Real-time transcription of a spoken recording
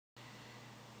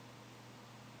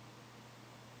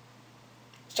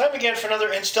It's time again for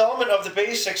another installment of the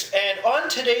basics, and on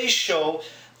today's show,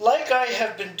 like I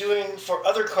have been doing for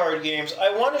other card games,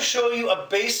 I want to show you a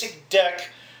basic deck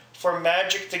for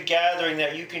Magic the Gathering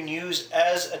that you can use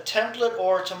as a template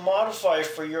or to modify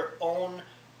for your own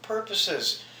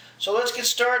purposes. So let's get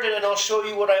started and I'll show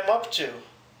you what I'm up to.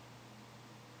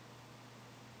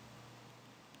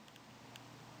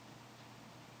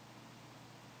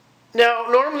 Now,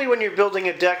 normally when you're building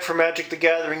a deck for Magic the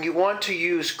Gathering, you want to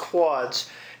use quads.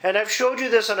 And I've showed you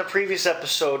this on a previous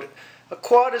episode. A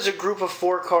quad is a group of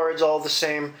 4 cards all the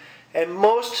same, and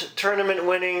most tournament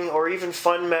winning or even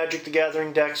fun Magic the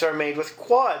Gathering decks are made with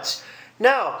quads.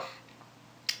 Now,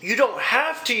 you don't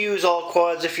have to use all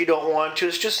quads if you don't want to.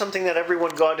 It's just something that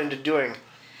everyone got into doing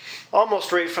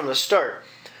almost right from the start.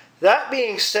 That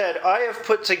being said, I have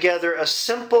put together a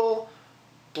simple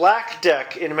black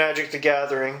deck in Magic the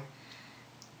Gathering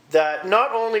that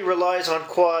not only relies on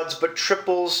quads but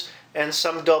triples and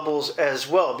some doubles as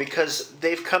well, because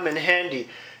they've come in handy.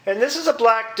 And this is a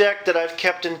black deck that I've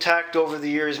kept intact over the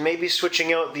years, maybe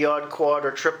switching out the odd quad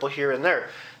or triple here and there.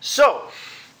 So,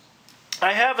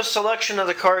 I have a selection of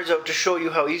the cards out to show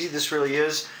you how easy this really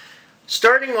is.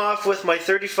 Starting off with my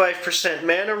 35%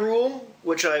 mana rule,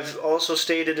 which I've also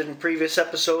stated in previous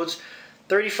episodes.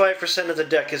 35% of the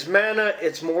deck is mana.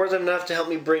 It's more than enough to help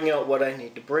me bring out what I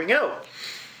need to bring out.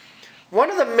 One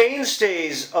of the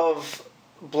mainstays of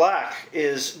black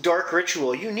is Dark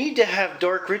Ritual. You need to have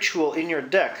Dark Ritual in your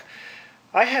deck.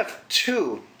 I have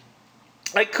 2.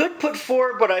 I could put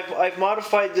 4, but I've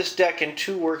modified this deck and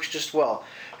 2 works just well.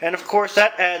 And of course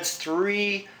that adds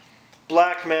 3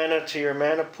 black mana to your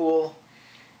mana pool.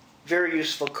 Very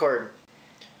useful card.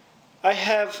 I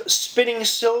have Spinning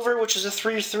Silver, which is a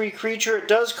 3/3 creature. It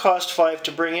does cost 5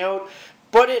 to bring out,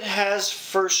 but it has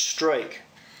First Strike.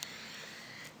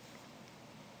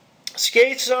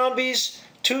 Skate Zombies,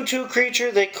 2/2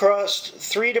 creature. They cost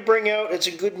 3 to bring out. It's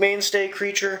a good mainstay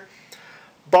creature.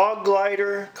 Bog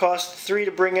Glider costs 3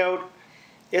 to bring out.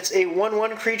 It's a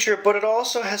 1/1 creature, but it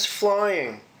also has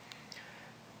flying.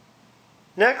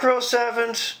 Necro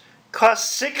Savant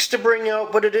costs 6 to bring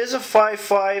out, but it is a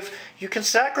 5/5. You can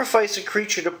sacrifice a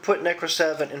creature to put Necro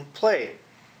Savant in play.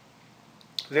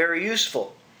 Very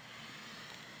useful.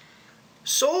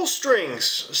 Soul Strings,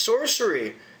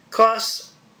 sorcery, costs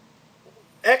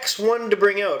X1 to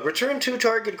bring out. Return 2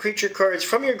 target creature cards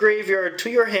from your graveyard to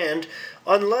your hand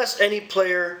unless any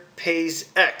player pays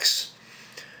X.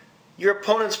 Your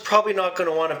opponent's probably not going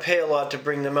to want to pay a lot to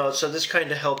bring them out, so this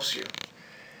kind of helps you.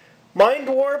 Mind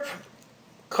Warp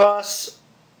costs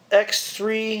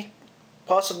X3,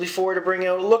 possibly 4 to bring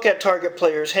out. Look at target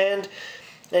player's hand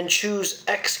and choose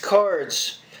X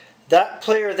cards. That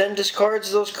player then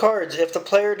discards those cards. If the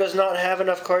player does not have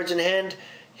enough cards in hand,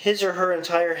 his or her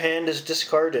entire hand is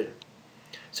discarded.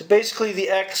 So basically the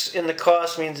X in the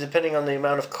cost means depending on the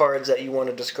amount of cards that you want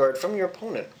to discard from your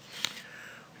opponent.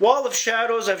 Wall of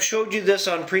Shadows, I've showed you this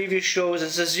on previous shows.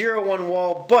 It's a 0/1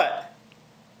 wall,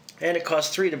 and it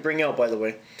costs 3 to bring out, by the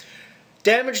way.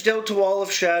 Damage dealt to Wall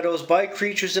of Shadows by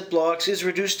creatures it blocks is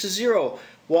reduced to 0.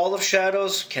 Wall of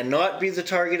Shadows cannot be the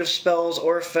target of spells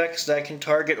or effects that can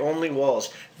target only walls.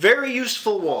 Very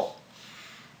useful wall.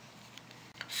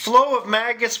 Flow of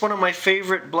Maggots, one of my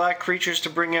favorite black creatures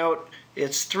to bring out.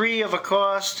 It's 3 of a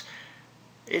cost.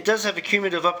 It does have a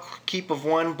cumulative upkeep of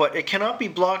 1, but it cannot be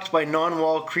blocked by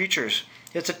non-wall creatures.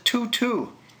 It's a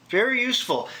 2/2. Very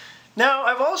useful. Now,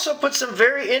 I've also put some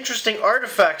very interesting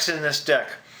artifacts in this deck.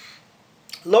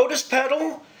 Lotus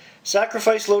Petal.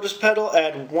 Sacrifice Lotus Petal,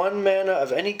 add 1 mana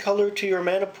of any color to your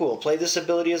mana pool. Play this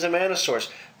ability as a mana source.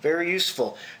 Very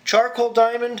useful. Charcoal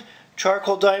Diamond.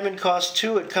 Charcoal Diamond costs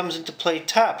 2. It comes into play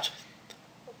tapped.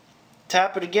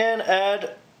 Tap it again,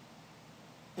 add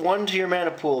 1 to your mana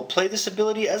pool. Play this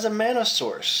ability as a mana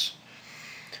source.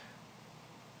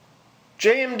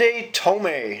 Jayemdae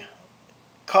Tome.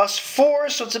 Costs 4,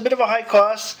 so it's a bit of a high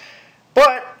cost,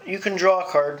 but you can draw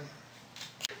a card.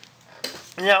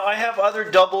 Now I have other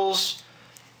doubles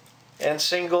and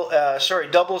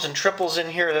doubles and triples in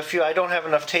here. A few. I don't have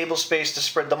enough table space to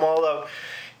spread them all out.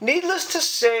 Needless to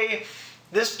say,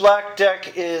 this black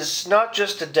deck is not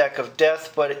just a deck of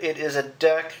death, but it is a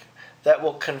deck that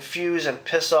will confuse and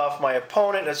piss off my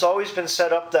opponent. It's always been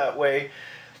set up that way.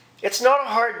 It's not a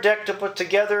hard deck to put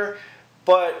together,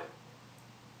 but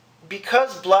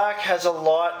because black has a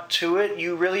lot to it,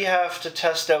 you really have to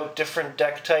test out different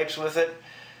deck types with it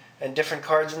and different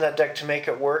cards in that deck to make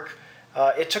it work.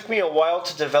 It took me a while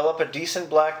to develop a decent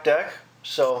black deck,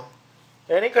 so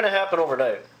it ain't going to happen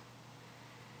overnight.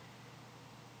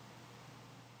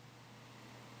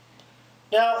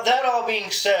 Now, that all being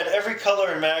said, every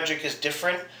color in Magic is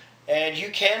different, And you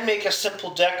can make a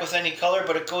simple deck with any color,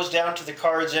 but it goes down to the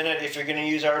cards in it if you're going to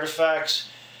use artifacts,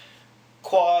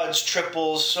 quads,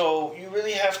 triples. So you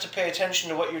really have to pay attention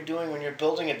to what you're doing when you're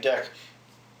building a deck.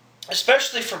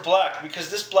 Especially for black,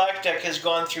 because this black deck has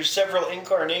gone through several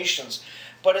incarnations.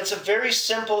 But it's a very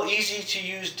simple, easy to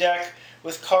use deck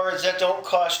with cards that don't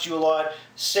cost you a lot.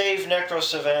 Save Necro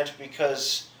Savant,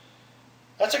 because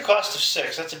that's a cost of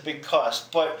 6. That's a big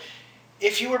cost. But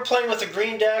if you were playing with a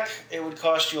green deck, it would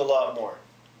cost you a lot more.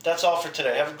 That's all for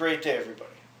today. Have a great day,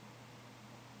 everybody.